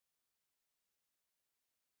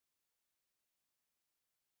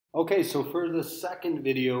Okay, so for the second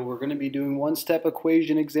video, we're going to be doing one-step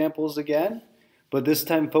equation examples again, but this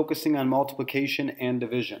time focusing on multiplication and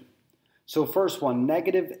division. So first one,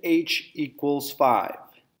 negative h equals 5.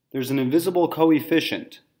 There's an invisible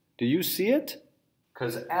coefficient. Do you see it?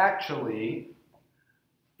 Because actually,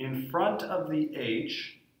 in front of the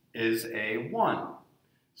h is a 1.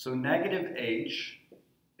 So negative h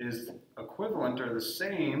is equivalent or the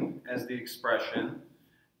same as the expression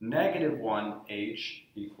negative 1h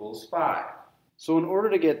equals 5. So in order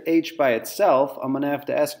to get h by itself, I'm going to have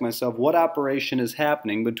to ask myself what operation is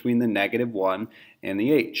happening between the negative 1 and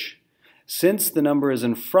the h. Since the number is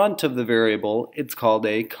in front of the variable, it's called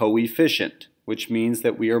a coefficient, which means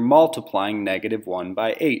that we are multiplying negative 1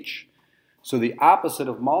 by h. So the opposite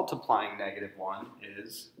of multiplying negative 1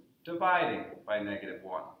 is dividing by negative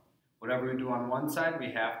 1. Whatever we do on one side,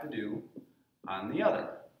 we have to do on the other.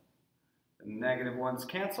 The negative 1's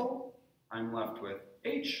cancel. I'm left with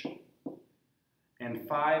h. And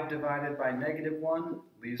 5 divided by negative 1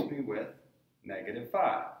 leaves me with negative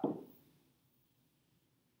 5.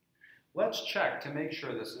 Let's check to make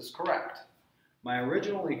sure this is correct. My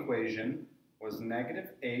original equation was negative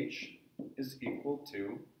h is equal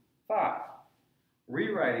to 5.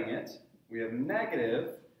 Rewriting it, we have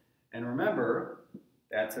negative, and remember,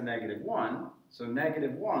 that's a negative 1. So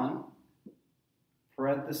negative 1,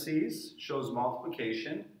 parentheses, shows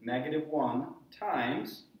multiplication. Negative 1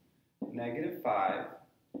 times negative 5.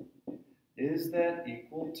 Is that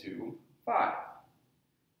equal to 5?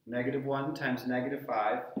 Negative 1 times negative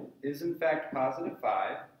 5 is in fact positive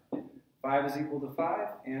 5. 5 is equal to 5,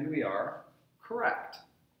 and we are correct.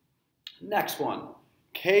 Next one,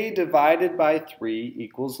 k divided by 3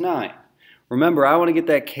 equals 9. Remember, I want to get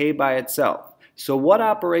that k by itself. So what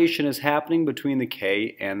operation is happening between the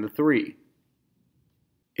k and the 3?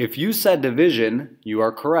 If you said division, you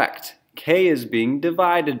are correct. K is being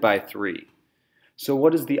divided by 3. So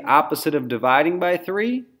what is the opposite of dividing by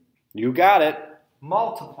 3? You got it,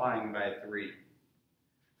 multiplying by 3.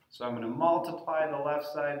 So I'm going to multiply the left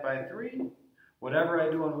side by 3. Whatever I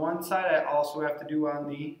do on one side, I also have to do on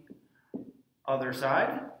the other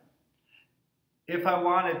side. If I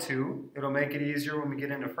wanted to, it'll make it easier when we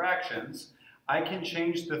get into fractions. I can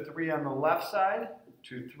change the 3 on the left side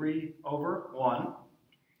to 3 over 1.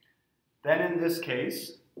 Then in this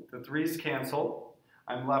case, the 3's cancel.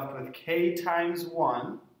 I'm left with k times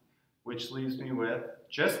 1, which leaves me with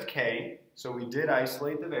just k. So we did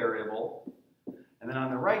isolate the variable. And then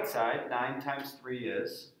on the right side, 9 times 3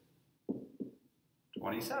 is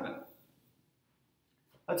 27.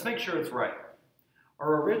 Let's make sure it's right.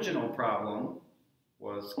 Our original problem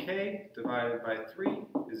was k divided by 3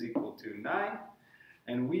 is equal to 9.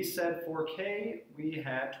 And we said for k, we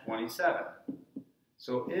had 27.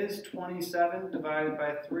 So is 27 divided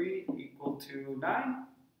by 3 equal to 9?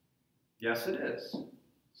 Yes, it is.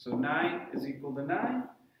 So 9 is equal to 9,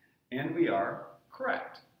 and we are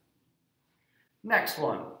correct. Next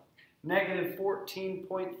one, negative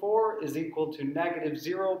 14.4 is equal to negative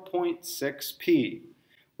 0.6p.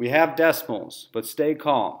 We have decimals, but stay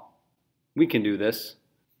calm. We can do this.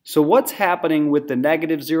 So what's happening with the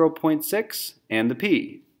negative 0.6 and the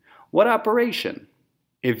p? What operation?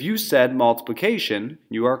 If you said multiplication,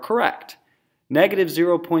 you are correct. Negative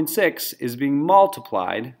 0.6 is being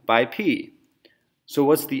multiplied by p. So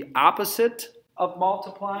what's the opposite of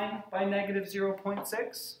multiplying by negative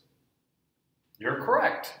 0.6? You're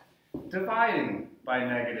correct. Dividing by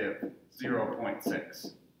negative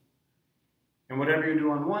 0.6. And whatever you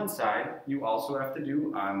do on one side, you also have to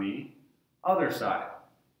do on the other side.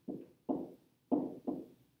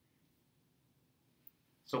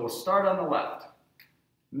 So we'll start on the left.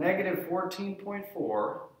 Negative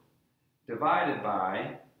 14.4 divided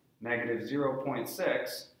by negative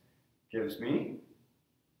 0.6 gives me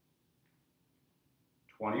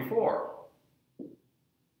 24.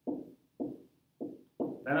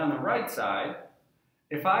 Then on the right side,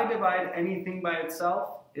 if I divide anything by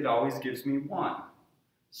itself, it always gives me 1.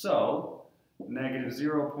 So negative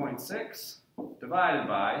 0.6 divided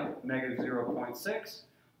by negative 0.6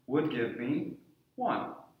 would give me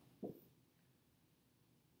 1.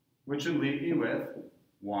 Which would leave me with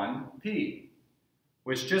 1p,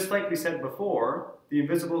 which just like we said before, the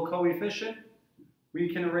invisible coefficient,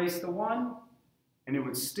 we can erase the 1, and it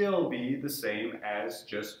would still be the same as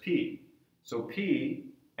just p. So p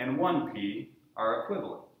and 1p are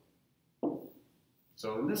equivalent.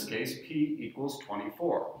 So in this case, p equals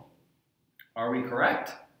 24. Are we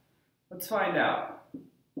correct? Let's find out.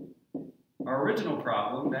 Our original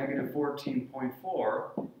problem, negative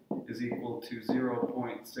 14.4, is equal to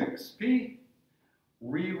 0.6p.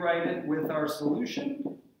 Rewrite it with our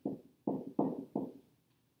solution.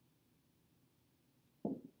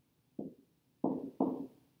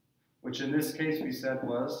 which in this case we said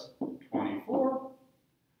was 24.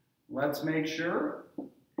 Let's make sure,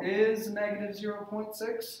 is negative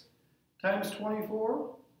 0.6 times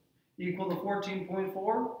 24 equal to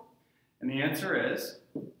 14.4? And the answer is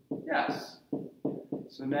yes.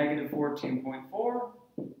 So negative 14.4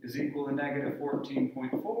 is equal to negative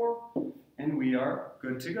 14.4, and we are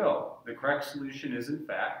good to go. The correct solution is, in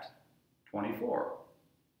fact, 24.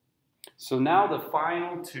 So now the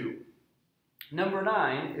final two. Number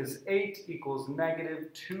 9 is 8 equals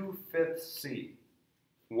negative 2/5 c.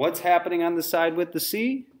 What's happening on the side with the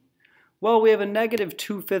c? Well, we have a negative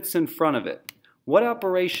 2/5 in front of it. What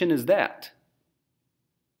operation is that?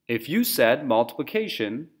 If you said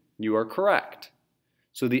multiplication, you are correct.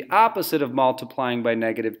 So the opposite of multiplying by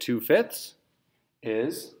negative 2/5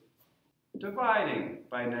 is dividing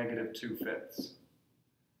by negative 2/5.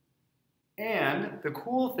 And the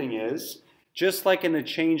cool thing is, just like in the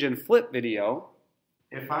change and flip video,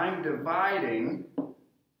 if I'm dividing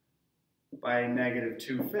by negative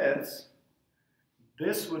 2/5,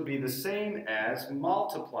 this would be the same as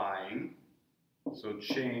multiplying, so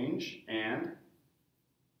change and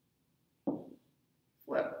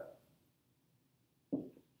flip.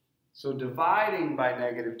 So dividing by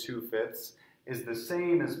negative 2/5 is the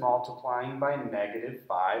same as multiplying by negative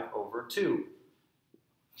 5/2.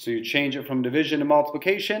 So you change it from division to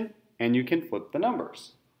multiplication, and you can flip the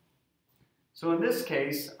numbers. So in this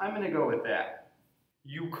case, I'm going to go with that.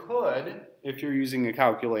 You could, if you're using a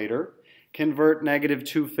calculator, convert negative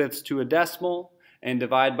 2/5 to a decimal and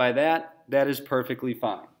divide by that. That is perfectly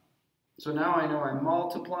fine. So now I know I'm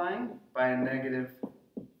multiplying by a negative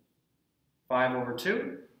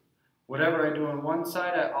 5/2. Whatever I do on one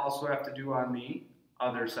side, I also have to do on the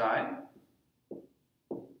other side.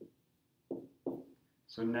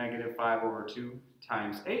 So negative 5/2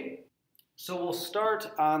 times 8. So we'll start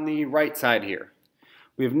on the right side here.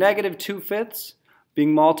 We have negative 2/5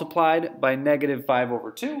 being multiplied by negative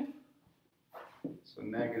 5/2. So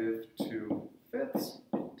negative 2/5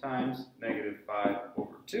 times negative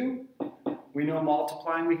 5/2. We know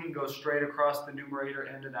multiplying, we can go straight across the numerator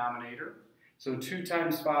and denominator. So 2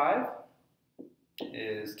 times 5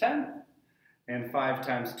 is 10, and 5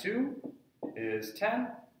 times 2 is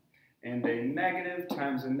 10, and a negative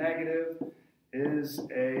times a negative is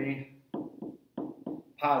a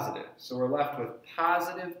positive. So we're left with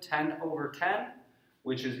positive 10/10,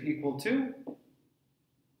 which is equal to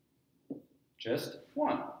just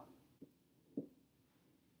 1.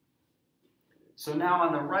 So now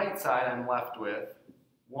on the right side, I'm left with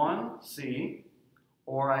 1c,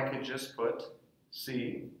 or I could just put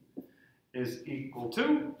c is equal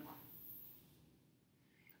to.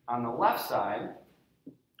 On the left side,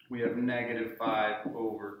 we have negative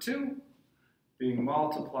 5/2 being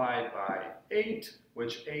multiplied by 8,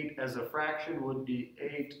 which 8 as a fraction would be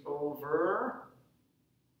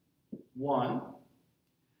 8/1.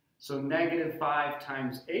 So negative 5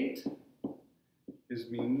 times 8 gives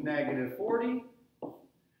me negative 40,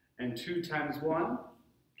 and 2 times 1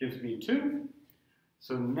 gives me 2.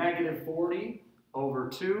 So negative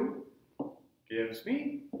 40/2 gives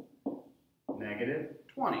me negative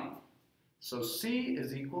 20. So c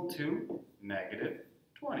is equal to negative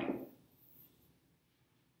 20.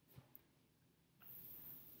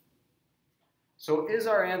 So is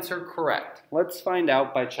our answer correct? Let's find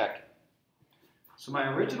out by checking. So my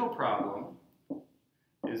original problem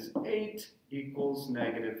is 8 equals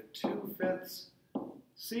negative 2/5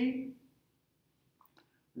 c.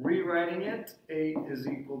 Rewriting it, 8 is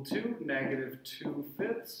equal to negative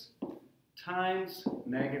 2/5 times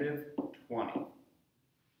negative 20.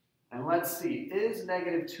 And let's see, is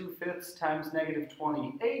negative 2/5 times negative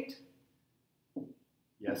 20 8?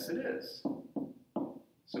 Yes, it is.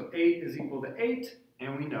 So 8 is equal to 8,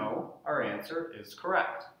 and we know our answer is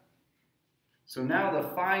correct. So now the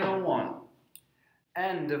final one.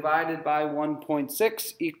 N divided by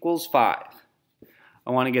 1.6 equals 5.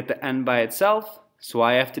 I want to get the n by itself, so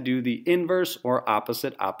I have to do the inverse or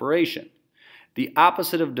opposite operation. The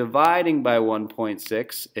opposite of dividing by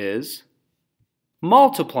 1.6 is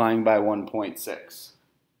multiplying by 1.6.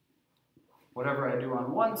 Whatever I do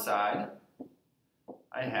on one side,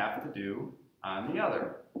 I have to do on the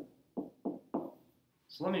other.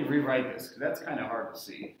 So let me rewrite this, because that's kind of hard to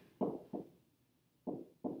see.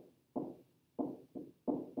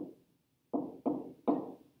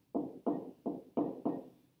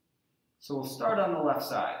 So we'll start on the left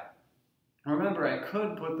side. Remember, I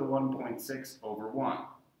could put the 1.6 over 1,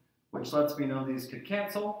 which lets me know these could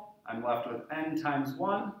cancel. I'm left with n times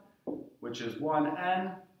 1, which is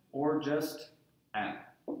 1n, or just n.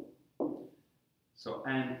 So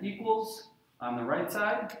n equals, on the right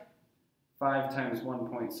side, 5 times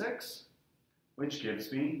 1.6 which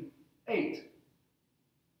gives me 8.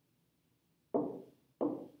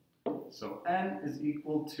 So n is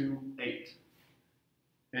equal to 8.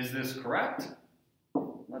 Is this correct?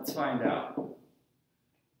 Let's find out.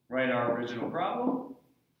 Write our original problem,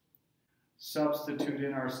 substitute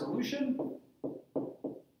in our solution,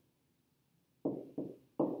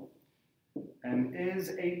 and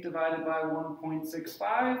is 8 divided by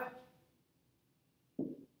 1.65?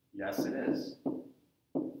 Yes, it is.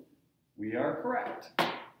 We are correct.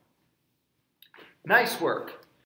 Nice work.